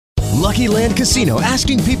Lucky Land Casino,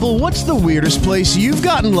 asking people, what's the weirdest place you've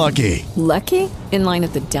gotten lucky? Lucky? In line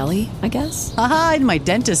at the deli, I guess? Aha, in my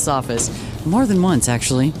dentist's office. More than once,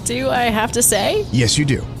 actually. Do I have to say? Yes, you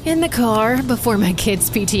do. In the car before my kids'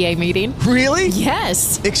 PTA meeting. Really?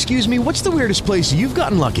 Yes. Excuse me, what's the weirdest place you've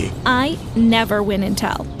gotten lucky? I never win and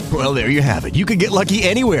tell. Well, there you have it. You can get lucky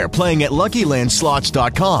anywhere, playing at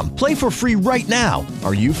LuckyLandSlots.com. Play for free right now.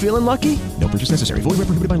 Are you feeling lucky? No purchase necessary. Void where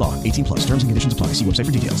prohibited by law. 18 plus. Terms and conditions apply. See website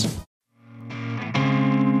for details.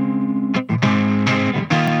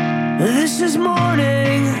 This is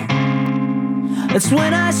morning. It's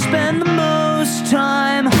when I spend the most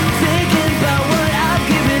time thinking about what I've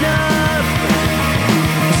given up.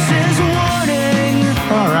 This is a warning.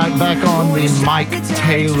 All right, back on the Mike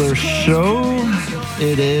Taylor Show.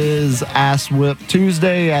 It is Ass Whip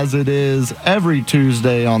Tuesday, as it is every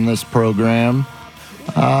Tuesday on this program.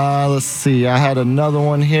 Let's see. I had another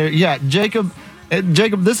one here. Yeah, Jacob,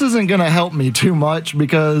 this isn't going to help me too much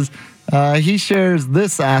because he shares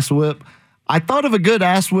this ass whip. I thought of a good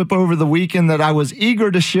ass whip over the weekend that I was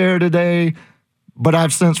eager to share today, but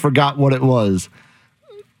I've since forgot what it was.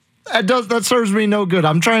 That serves me no good.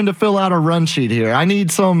 I'm trying to fill out a run sheet here. I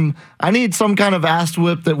need some kind of ass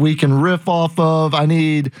whip that we can riff off of. I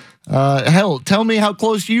need hell, tell me how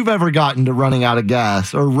close you've ever gotten to running out of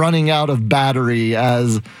gas or running out of battery,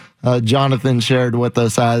 as Jonathan shared with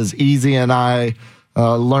us, as Easy and I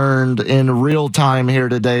learned in real time here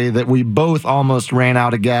today that we both almost ran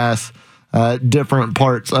out of gas different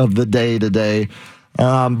parts of the day today.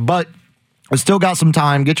 But I still got some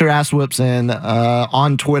time. Get your ass whips in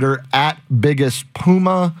on Twitter at Biggest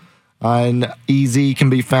Puma, and Easy can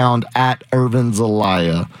be found at Irvin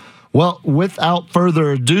Zelaya. Well, without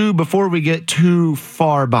further ado, before we get too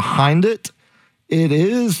far behind it, it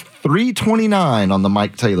is 3:29 on the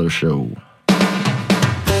Mike Taylor Show.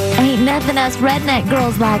 Ain't nothing us redneck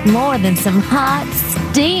girls like more than some hot,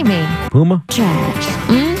 steamy Puma trash.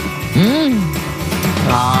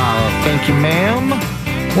 Thank you, ma'am.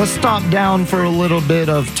 Let's stop down for a little bit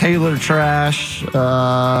of Taylor trash,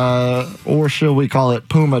 or shall we call it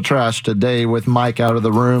Puma trash today with Mike out of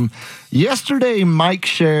the room. Yesterday, Mike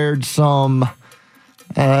shared some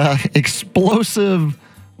explosive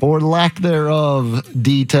or lack thereof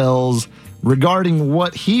details regarding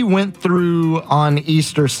what he went through on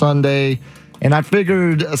Easter Sunday. And I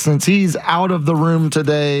figured since he's out of the room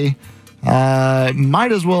today,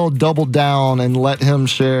 might as well double down and let him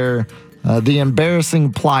share the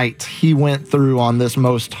embarrassing plight he went through on this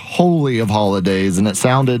most holy of holidays. And it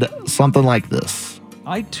sounded something like this.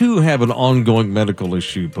 I, too, have an ongoing medical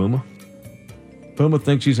issue, Puma. Puma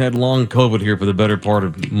thinks she's had long COVID here for the better part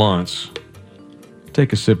of months.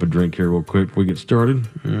 Take a sip of drink here real quick before we get started.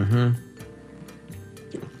 It's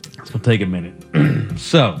going to take a minute.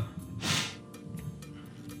 So,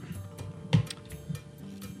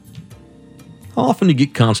 how often do you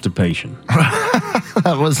get constipation?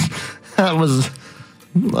 That was,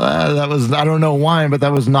 I don't know why, but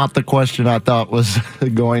that was not the question I thought was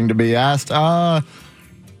going to be asked. I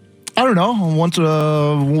don't know.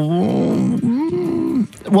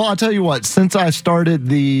 Well, I'll tell you what, since I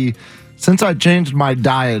changed my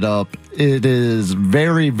diet up, it is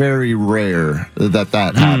very, very rare that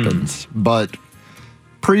happens. But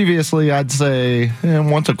previously, I'd say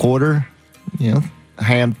once a quarter,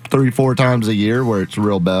 hand 3-4 times a year where it's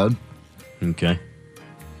real bad. Okay.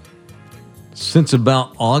 Since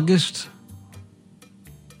about August,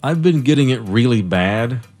 I've been getting it really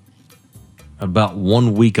bad about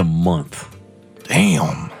 1 week a month.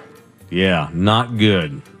 Damn. Yeah, not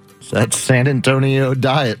good. That's San Antonio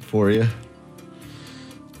diet for you.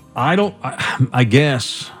 I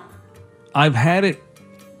guess I've had it,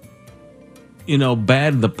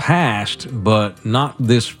 bad in the past, but not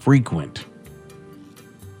this frequent.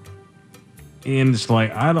 And it's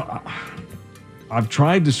like, I've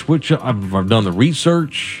tried to switch up. I've done the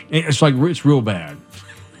research. It's real bad.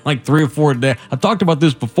 Like 3 or 4 days. I talked about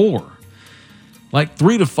this before. Like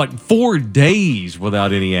 3 to 4 days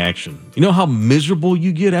without any action. You know how miserable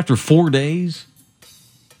you get after 4 days?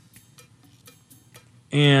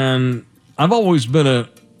 And I've always been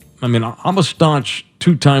I'm a staunch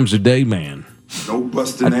 2 times a day man. No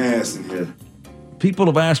busting ass in here. People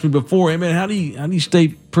have asked me before, hey man, how do you stay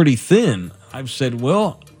pretty thin? I've said,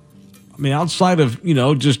 well, outside of,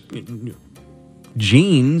 just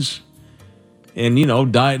genes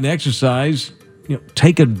and, diet and exercise,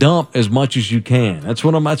 take a dump as much as you can. That's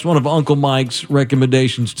one of Uncle Mike's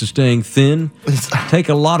recommendations to staying thin. Take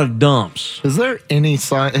a lot of dumps. Is there any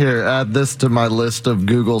sign here? Add this to my list of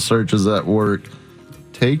Google searches at work.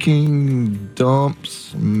 Taking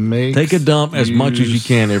dumps makes Take a dump as much as you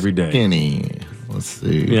can every day. Skinny. Let's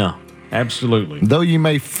see. Yeah. Absolutely. Though you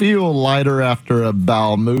may feel lighter after a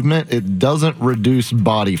bowel movement, it doesn't reduce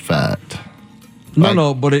body fat.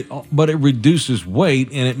 No, but it reduces weight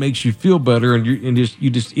and it makes you feel better, and you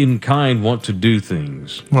just in kind want to do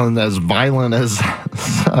things. Well, and as violent as,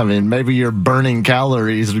 I mean, maybe you're burning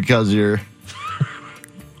calories because you're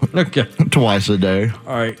Okay. twice a day.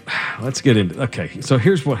 All right, let's get into. Okay, so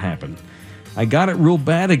here's what happened. I got it real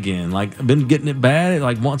bad again. Like, I've been getting it bad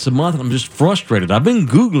like once a month, and I'm just frustrated. I've been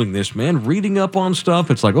Googling this, man, reading up on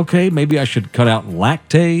stuff. It's like, okay, maybe I should cut out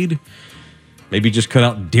Lactaid. Maybe just cut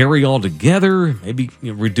out dairy altogether. Maybe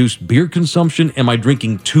reduce beer consumption. Am I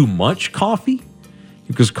drinking too much coffee?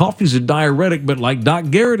 Because coffee's a diuretic, but like Doc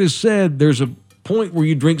Garrett has said, there's a point where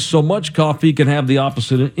you drink so much coffee it can have the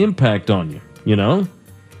opposite impact on you, you know?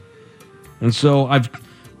 And so I've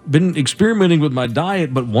been experimenting with my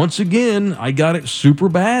diet, but once again, I got it super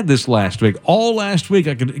bad this last week. All last week,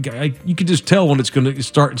 you could just tell when it's going to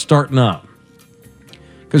starting up.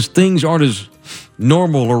 Because things aren't as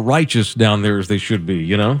normal or righteous down there as they should be,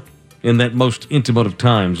 you know, in that most intimate of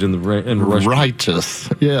times in the restaurant. Righteous,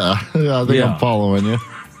 yeah. I think I'm following you.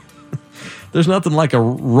 There's nothing like a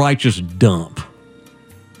righteous dump.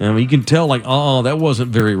 I mean, you can tell, like, oh, that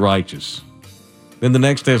wasn't very righteous. Then the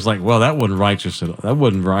next day, it's like, well, that wasn't righteous at all. That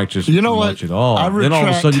wasn't righteous much at all. Then all of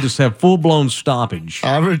a sudden, you just have full-blown stoppage.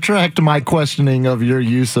 I retract my questioning of your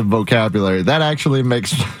use of vocabulary. That actually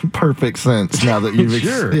makes perfect sense now that you've...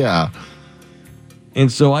 Sure. Yeah.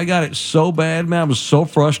 And so I got it so bad, man. I was so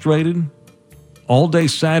frustrated. All day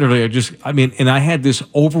Saturday, and I had this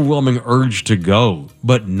overwhelming urge to go,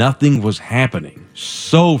 but nothing was happening.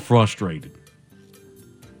 So frustrated.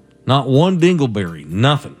 Not one dingleberry,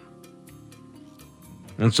 nothing.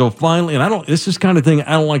 And so finally, this is the kind of thing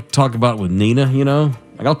I don't like to talk about with Nina, you know?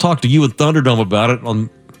 Like, I'll talk to you and Thunderdome about it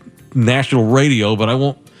on national radio, but I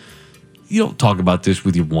won't. You don't talk about this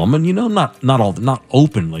with your woman, you know, not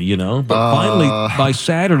openly, you know. But finally, by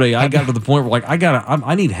Saturday, I got to the point where, like,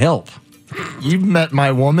 I need help. You've met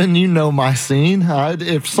my woman, you know my scene.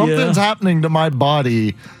 If something's happening to my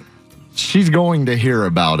body, she's going to hear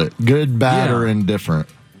about it, good, bad, or indifferent.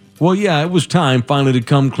 Well, yeah, it was time finally to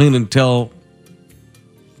come clean and tell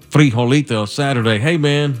Frijolito Saturday, hey,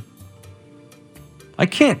 man, I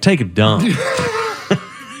can't take a dump.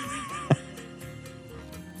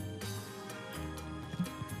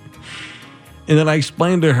 And then I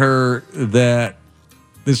explained to her that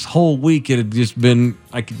this whole week it had just been,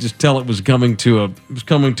 I could just tell it was coming to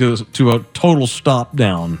a total stop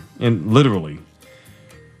down, and literally.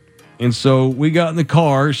 And so we got in the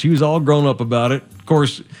car. She was all grown up about it. Of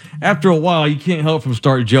course, after a while, you can't help from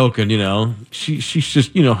start joking, you know. She's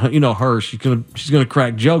just, you know her. She's gonna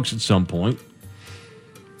crack jokes at some point.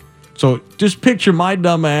 So just picture my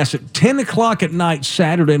dumb ass at 10 o'clock at night,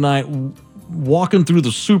 Saturday night, walking through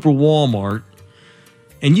the Super Walmart.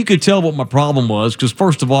 And you could tell what my problem was, because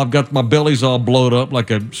first of all, I've got my belly's all blowed up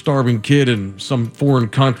like a starving kid in some foreign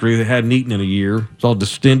country that hadn't eaten in a year. It's all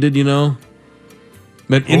distended, you know.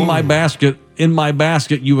 But in my basket,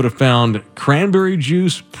 you would have found cranberry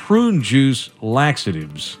juice, prune juice,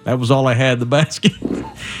 laxatives. That was all I had in the basket.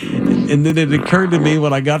 And then it occurred to me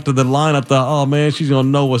when I got to the line, I thought, oh man, she's gonna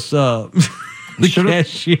know what's up. The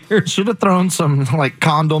cashier should have thrown some like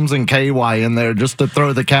condoms and KY in there just to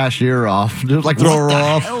throw the cashier off. Just like, throw her off.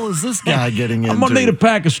 What the hell is this guy getting into? I'm gonna need a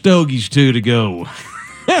pack of stogies too to go.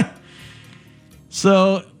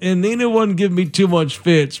 So, and Nina wouldn't give me too much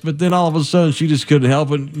fits, but then all of a sudden she just couldn't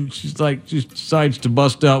help it. And she decides to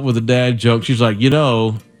bust out with a dad joke. She's like, you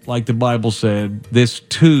know, like the Bible said, this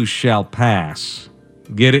too shall pass.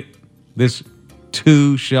 Get it? This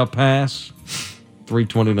too shall pass.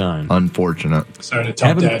 329. Unfortunate.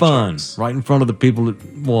 Having fun right in front of the people at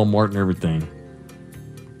Walmart and everything.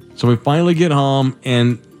 So we finally get home,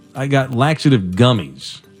 and I got laxative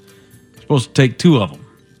gummies. I'm supposed to take 2 of them,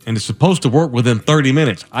 and it's supposed to work within 30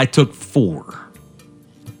 minutes. I took 4.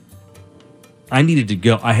 I needed to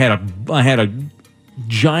go. I had a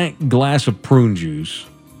giant glass of prune juice,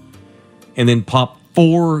 and then popped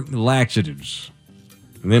 4 laxatives,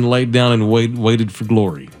 and then laid down and waited for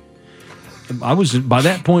glory. I was by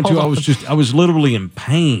that point too. I was literally in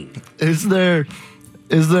pain. Is there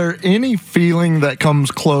any feeling that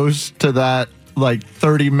comes close to that, like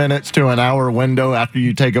 30 minutes to an hour window after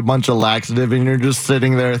you take a bunch of laxative and you're just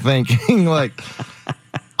sitting there thinking like,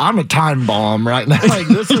 I'm a time bomb right now. Like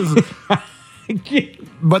this is.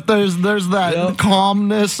 But there's that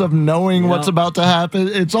calmness of knowing what's about to happen.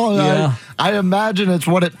 It's all I imagine it's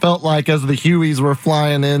what it felt like as the Hueys were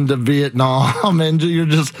flying into Vietnam, and you're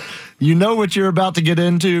just, you know what you're about to get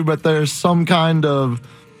into, but there's some kind of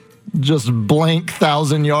just blank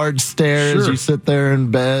 1,000-yard stare as you sit there in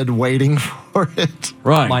bed waiting for it.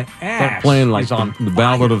 Right. My Start ass playing like is on the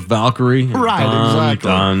Ballad of Valkyrie. Right, exactly.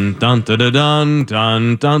 Dun, dun, dun, dun,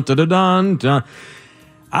 dun, dun, dun, dun, dun.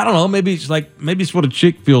 I don't know. Maybe it's what a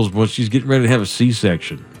chick feels when she's getting ready to have a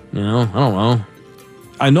C-section. You know, I don't know.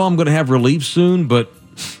 I know I'm going to have relief soon, but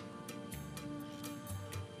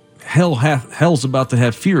hell's about to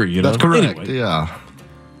have fury. You know, That's correct. Anyway, Yeah.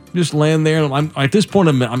 just laying there. And I'm at this point.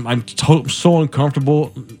 I'm so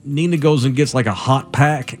uncomfortable. Nina goes and gets like a hot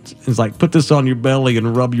pack. It's like, put this on your belly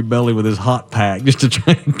and rub your belly with this hot pack just to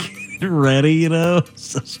try and get it ready. You know,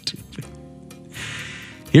 so stupid.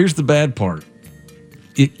 Here's the bad part.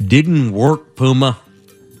 It didn't work, Puma.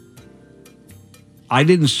 I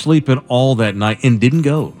didn't sleep at all that night and didn't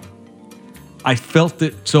go. I felt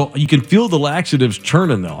it. So you can feel the laxatives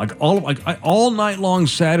churning though. All night long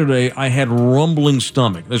Saturday, I had rumbling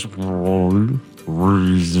stomach. It was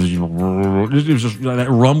just that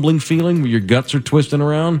rumbling feeling where your guts are twisting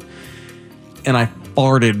around. And I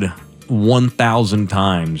farted 1,000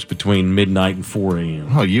 times between midnight and 4 a.m.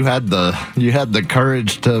 Oh, you had the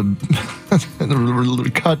courage to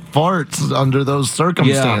cut farts under those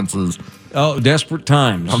circumstances. Yeah. Oh, desperate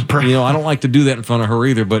times. You know, I don't like to do that in front of her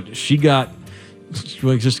either, but she got,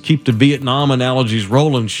 just keep the Vietnam analogies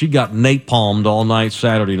rolling, she got napalmed all night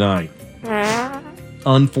Saturday night.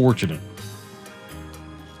 Unfortunate.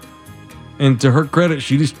 And to her credit,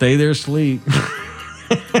 she just stayed there asleep.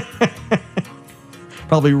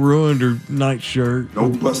 Probably ruined her nightshirt. No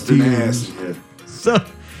busting ass in here. So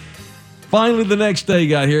finally the next day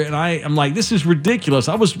got here, and I'm like, this is ridiculous.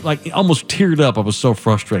 I was like almost teared up. I was so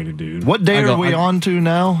frustrated, dude. What day are we on to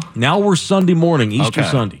now? Now we're Sunday morning, Easter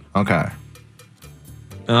Sunday. Okay.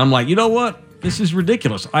 And I'm like, you know what? This is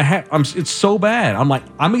ridiculous. It's so bad. I'm like,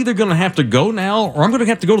 I'm either going to have to go now, or I'm going to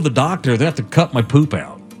have to go to the doctor. They have to cut my poop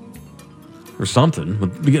out or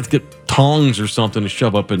something. We have to get tongs or something to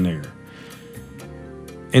shove up in there.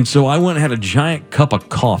 And so I went and had a giant cup of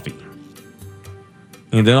coffee.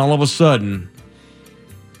 And then all of a sudden,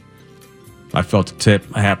 I felt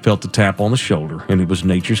the tap on the shoulder, and it was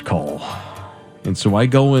nature's call. And so I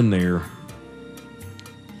go in there.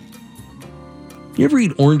 You ever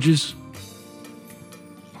eat oranges?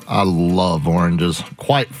 I love oranges.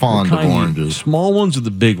 Quite fond of oranges. Small ones or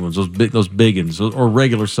the big ones? Those big ones, or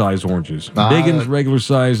regular size oranges? Big ones, regular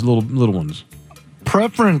size, little ones.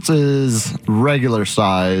 Preference is regular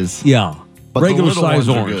size. Yeah, but regular the size ones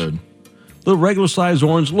orange. Are good. Little regular size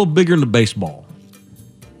orange, a little bigger than the baseball.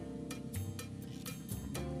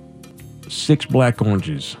 6 black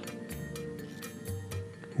oranges.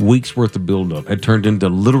 Weeks worth of buildup had turned into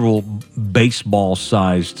literal baseball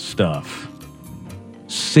sized stuff.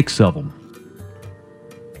 6 of them.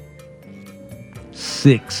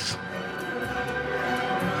 6.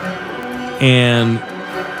 And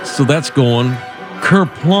so that's going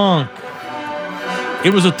kerplunk.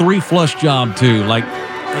 It was a 3 flush job too. Like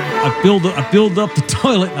I filled up the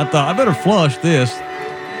toilet. And I thought I better flush this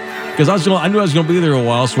because I knew I was going to be there a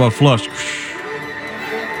while, so I flushed.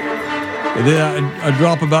 And then I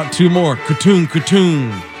drop about 2 more. Katoon,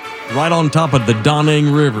 right on top of the Da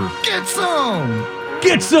Nang River. Get some.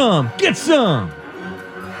 Get some. Get some.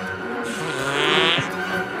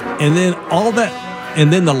 And then all that,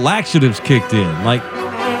 and then the laxatives kicked in. Like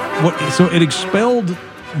what? So it expelled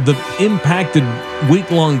the impacted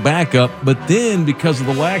week-long backup, but then because of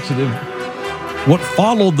the laxative, what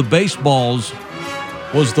followed the baseballs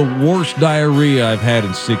was the worst diarrhea I've had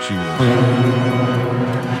in 6 years.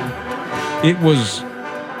 It was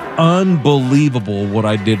unbelievable what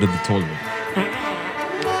I did to the toilet.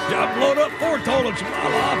 I blowed up 4 toilets in my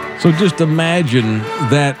life. So just imagine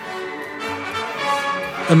that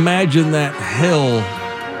hell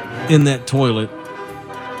in that toilet.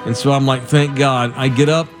 And so I'm like, thank God. I get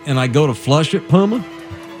up and I go to flush it, Puma,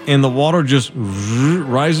 and the water just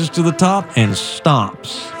rises to the top and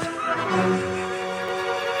stops.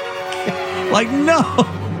 Like, no.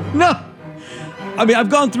 I mean, I've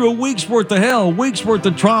gone through a week's worth of hell, a week's worth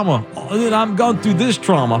of trauma, and then I've gone through this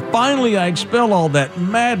trauma. Finally, I expel all that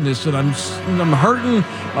madness, and I'm hurting.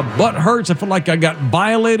 My butt hurts. I feel like I got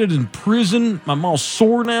violated in prison. I'm all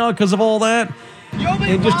sore now because of all that.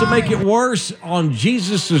 And just to make it worse, on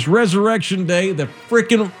Jesus' resurrection day, the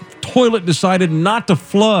freaking toilet decided not to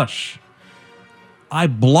flush. I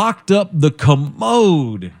blocked up the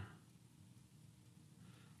commode.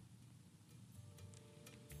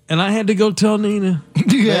 And I had to go tell Nina,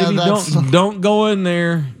 Yeah, baby, don't go in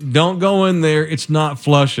there. Don't go in there. It's not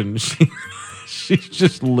flushing. She She's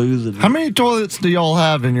just losing it. How many toilets do y'all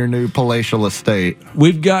have in your new palatial estate?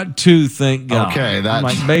 We've got 2, thank God. Okay, I'm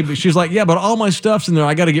like, baby. She's like, yeah, but all my stuff's in there.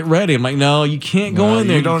 I got to get ready. I'm like, no, you can't go in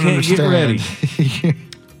there. You can't understand. get ready.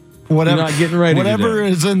 Whatever, You're not getting ready whatever today.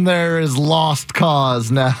 is in there is lost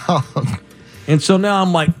cause now. And so now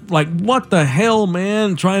I'm like, what the hell,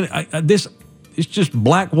 man? It's just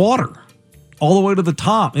black water all the way to the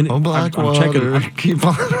top. And Black I'm water. checking. Keep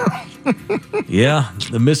on. Yeah,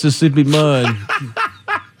 the Mississippi mud.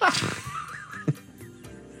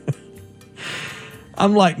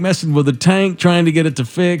 I'm like messing with the tank, trying to get it to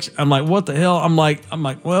fix. I'm like, what the hell? I'm like,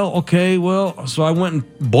 well, okay, well. So I went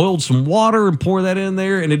and boiled some water and poured that in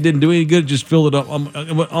there, and it didn't do any good. It just filled it up.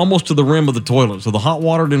 It went almost to the rim of the toilet. So the hot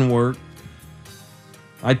water didn't work.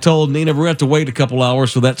 I told Nina we're going to have to wait a couple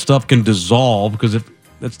hours so that stuff can dissolve, because if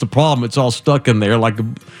that's the problem, it's all stuck in there like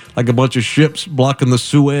a bunch of ships blocking the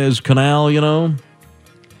Suez Canal, you know.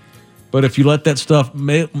 But if you let that stuff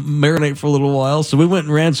marinate for a little while, so we went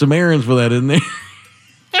and ran some errands for that in there.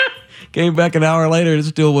 Came back an hour later and it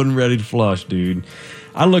still wasn't ready to flush, dude.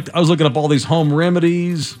 I was looking up all these home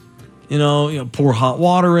remedies, you know, pour hot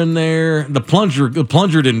water in there. The plunger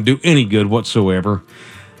didn't do any good whatsoever.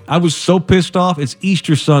 I was so pissed off. It's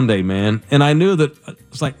Easter Sunday, man. And I knew that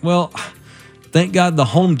it's like, well, thank God the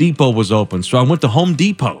Home Depot was open. So I went to Home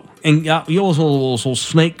Depot and got those little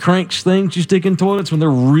snake cranks things you stick in toilets when they're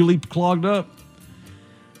really clogged up.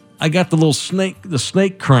 I got the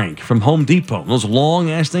snake crank from Home Depot. Those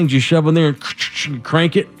long ass things you shove in there and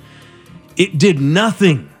crank it. It did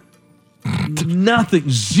nothing. Nothing.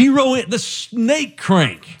 Zero. The snake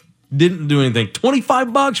crank didn't do anything.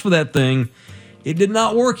 $25 for that thing. It did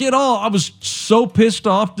not work at all. I was so pissed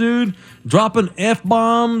off, dude. Dropping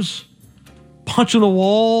F-bombs, punching the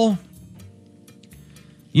wall.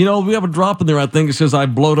 You know, we have a drop in there, I think it says I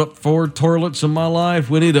blowed up 4 toilets in my life.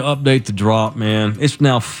 We need to update the drop, man. It's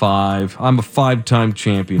now 5. I'm a 5-time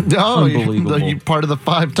champion. Oh, unbelievable. You're part of the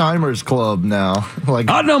 5-timers club now. Like,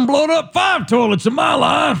 I done blowed up 5 toilets in my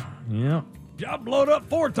life. Yeah. I blowed up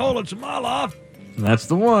 4 toilets in my life. That's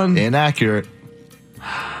the one. Inaccurate.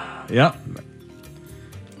 Yep.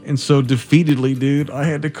 And so defeatedly, dude, I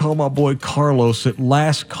had to call my boy Carlos at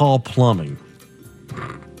Last Call Plumbing.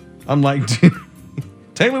 I'm like, dude,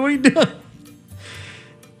 Taylor, what are you doing?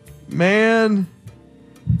 Man,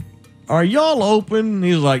 are y'all open? And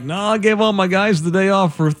he's like, no, I gave all my guys the day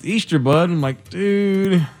off for Easter, bud. I'm like,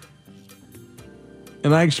 dude.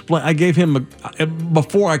 And I gave him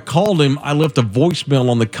before I called him, I left a voicemail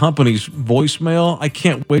on the company's voicemail. I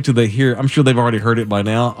can't wait till they hear. I'm sure they've already heard it by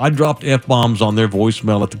now. I dropped F-bombs on their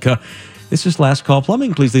voicemail at the This is Last Call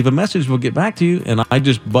Plumbing. Please leave a message. We'll get back to you. And I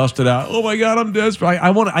just busted out. Oh my God, I'm desperate.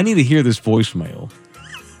 I need to hear this voicemail.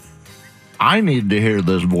 I need to hear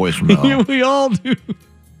this voicemail. We all do.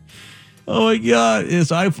 Oh my God.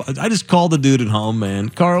 I just called the dude at home, man.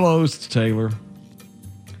 Carlos, it's Taylor.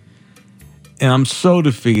 And I'm so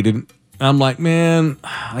defeated. I'm like, man,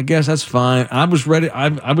 I guess that's fine. I was ready.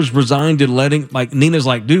 I was resigned to letting, like, Nina's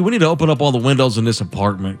like, dude, we need to open up all the windows in this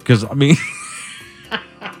apartment. Because, I mean,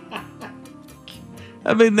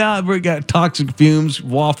 now we got toxic fumes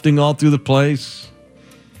wafting all through the place.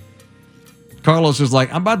 Carlos is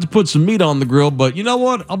like, I'm about to put some meat on the grill, but you know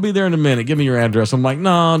what? I'll be there in a minute. Give me your address. I'm like,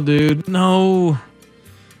 no, dude, no.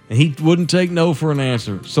 And he wouldn't take no for an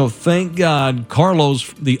answer. So thank God,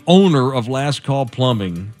 Carlos, the owner of Last Call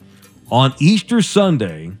Plumbing, on Easter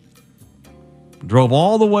Sunday, drove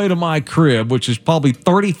all the way to my crib, which is probably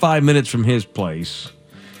 35 minutes from his place.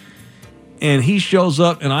 And he shows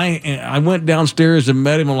up, and I went downstairs and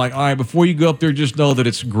met him. I'm like, all right, before you go up there, just know that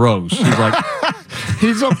it's gross. He's like...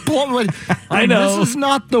 He's a plumber. I know. This is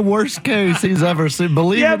not the worst case he's ever seen.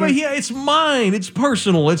 Believe yeah, it. But yeah, it's mine. It's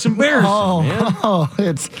personal. It's embarrassing.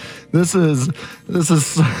 This is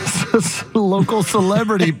local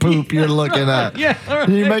celebrity poop you're looking at. Yeah, right.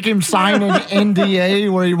 You make him sign an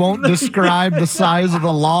NDA where he won't describe the size of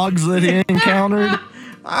the logs that he encountered.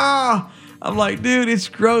 I'm like, dude, it's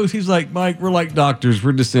gross. He's like, Mike, we're like doctors.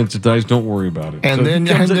 We're desensitized. Don't worry about it. And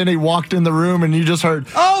then he walked in the room and you just heard,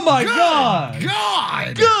 oh my God.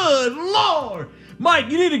 God. Good Lord. Mike,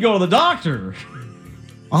 you need to go to the doctor.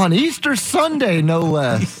 On Easter Sunday, no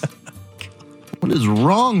less. What is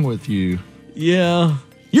wrong with you? Yeah.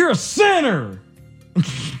 You're a sinner.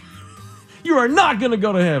 You are not going to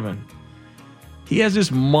go to heaven. He has this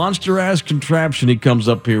monster-ass contraption he comes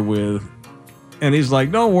up here with. And he's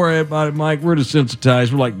like, don't worry about it, Mike. We're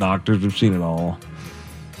desensitized. We're like doctors. We've seen it all.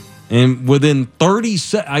 And within 30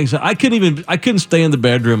 seconds, I couldn't stay in the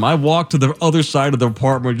bedroom. I walked to the other side of the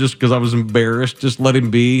apartment just because I was embarrassed. Just let him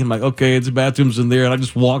be. I'm like, okay, the bathroom's in there. And I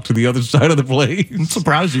just walked to the other side of the place. I'm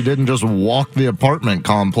surprised you didn't just walk the apartment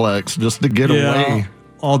complex just to get away.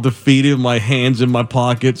 All defeated, my hands in my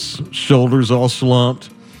pockets, shoulders all slumped.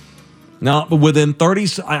 Now, but within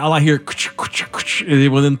 30, I hear,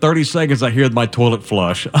 within 30 seconds, I hear my toilet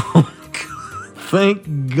flush.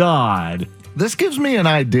 Thank God. This gives me an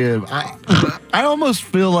idea. I almost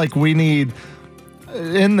feel like we need,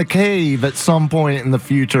 in the cave at some point in the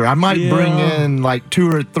future, I might bring in like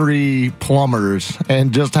 2 or 3 plumbers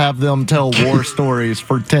and just have them tell war stories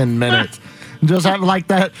for 10 minutes. Just have like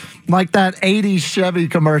that 80s Chevy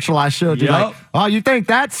commercial I showed you. Like, oh, you think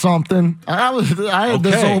that's something? I had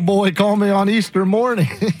this old boy call me on Easter morning.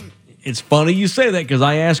 It's funny you say that because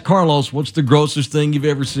I asked Carlos, what's the grossest thing you've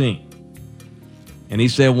ever seen? And he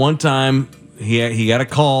said one time he got a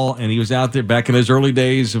call and he was out there back in his early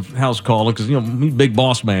days of house calling because, he's a big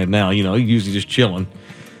boss man now, he's usually just chilling.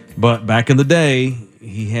 But back in the day,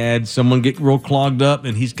 he had someone get real clogged up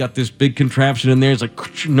and he's got this big contraption in there. It's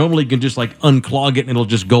like, normally you can just like unclog it and it'll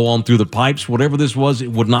just go on through the pipes. Whatever this was,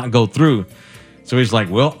 it would not go through. So he's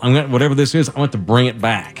like, well, whatever this is, I want to bring it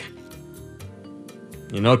back.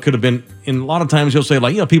 It could have been, and a lot of times he'll say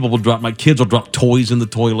like, people will drop, my kids will drop toys in the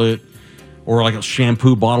toilet. Or like a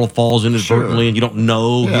shampoo bottle falls inadvertently and you don't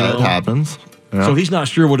know. Yeah, it happens. Yeah. So he's not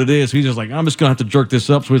sure what it is. He's just like, I'm just going to have to jerk this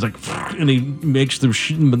up. So he's like, and he makes the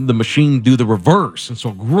machine do the reverse. And so,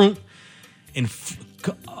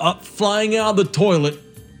 up flying out of the toilet,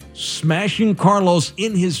 smashing Carlos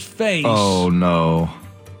in his face. Oh, no.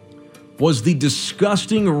 Was the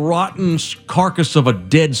disgusting, rotten carcass of a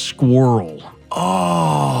dead squirrel.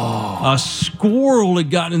 Oh. A squirrel had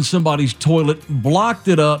gotten in somebody's toilet, blocked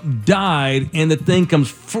it up, died, and the thing comes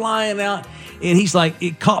flying out. And he's like,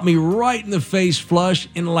 it caught me right in the face flush,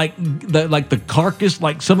 and like the carcass,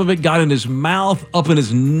 like some of it got in his mouth, up in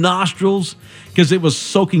his nostrils, because it was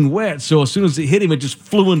soaking wet. So as soon as it hit him, it just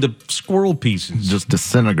flew into squirrel pieces. Just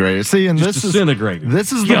disintegrated. See, and this is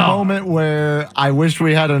the moment where I wish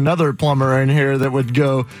we had another plumber in here that would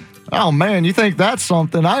go, oh, man, you think that's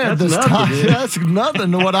something? I had this time. That's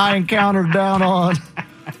nothing to what I encountered down on.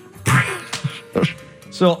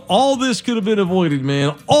 So all this could have been avoided,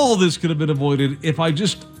 man. All this could have been avoided if I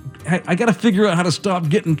got to figure out how to stop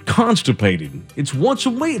getting constipated. It's once a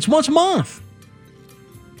week. It's once a month.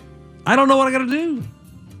 I don't know what I got to do.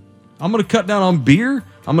 I'm going to cut down on beer.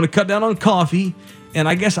 I'm going to cut down on coffee. And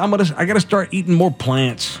I guess I got to start eating more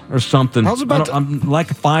plants or something. I'm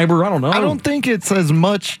lack of fiber. I don't know. I don't think it's as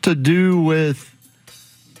much to do with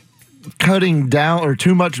cutting down or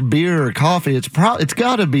too much beer or coffee. It's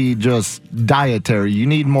got to be just dietary. You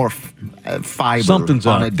need more fiber Something's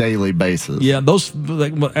on up. a daily basis. Yeah,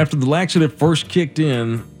 after the laxative first kicked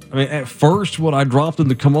in. I mean, at first, what I dropped in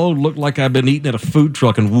the commode looked like I'd been eating at a food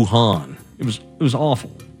truck in Wuhan. It was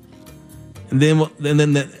awful. And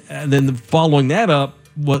then following that up,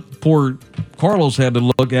 what poor Carlos had to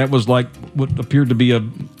look at was like what appeared to be a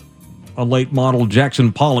late model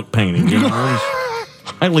Jackson Pollock painting. It was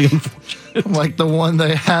highly unfortunate. Like the one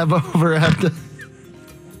they have over at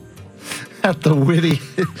the Whitty,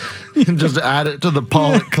 and just add it to the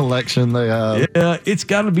Pollock collection they have. Yeah, it's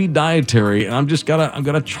got to be dietary, and I'm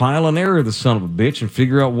gotta trial and error the son of a bitch and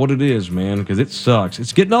figure out what it is, man, because it sucks.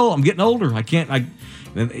 It's getting old. I'm getting older.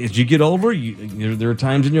 As you get older, there are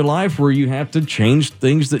times in your life where you have to change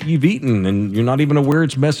things that you've eaten, and you're not even aware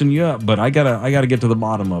it's messing you up. But I gotta get to the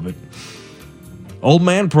bottom of it. Old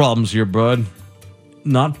man problems here, bud.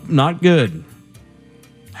 Not good.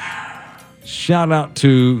 Shout out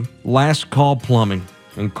to Last Call Plumbing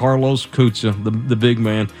and Carlos Kutza, the big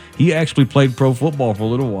man. He actually played pro football for a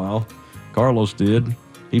little while. Carlos did.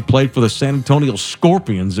 He played for the San Antonio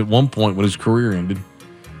Scorpions at one point when his career ended.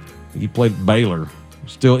 He played Baylor.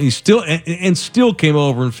 He still came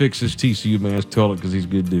over and fixed his TCU man's toilet because he's a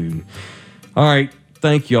good dude. All right.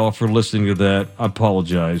 Thank y'all for listening to that. I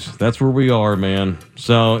apologize. That's where we are, man.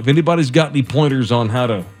 So if anybody's got any pointers on how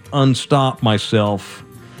to unstop myself,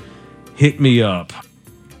 hit me up.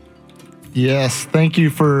 Yes. Thank you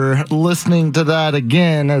for listening to that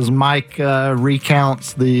again as Mike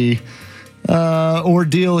recounts the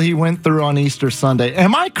ordeal he went through on Easter Sunday.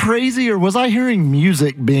 Am I crazy, or was I hearing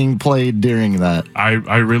music being played during that? I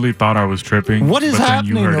really thought I was tripping. What is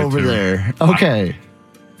happening over there? Okay.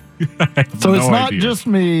 So it's not just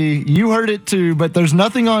me. You heard it too, but there's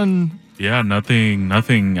nothing on. Yeah,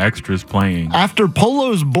 nothing extras playing. After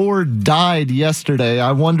Polo's board died yesterday,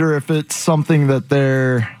 I wonder if it's something that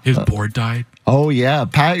they're... His board died? Oh, yeah.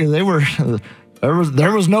 They were...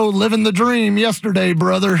 There was no living the dream yesterday,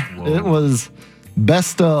 brother. Whoa. It was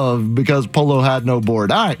best of because Polo had no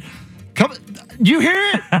board. All right. Come, you hear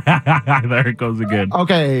it? There it goes again.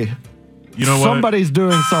 Okay. You know what? Somebody's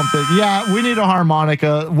doing something. Yeah, we need a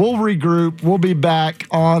harmonica. We'll regroup. We'll be back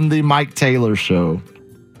on the Mike Taylor Show.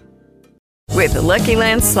 With the Lucky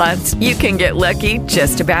Land Slots, you can get lucky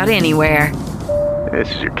just about anywhere.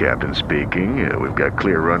 This is your captain speaking. We've got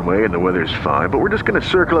clear runway and the weather's fine, but we're just going to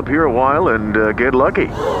circle up here a while and get lucky.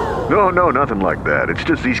 No, nothing like that. It's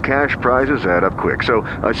just these cash prizes add up quick. So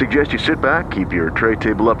I suggest you sit back, keep your tray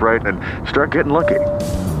table upright, and start getting lucky.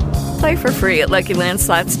 Play for free at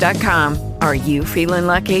LuckyLandSlots.com. Are you feeling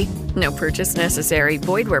lucky? No purchase necessary.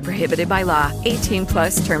 Void where prohibited by law.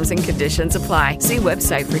 18+ terms and conditions apply. See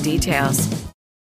website for details.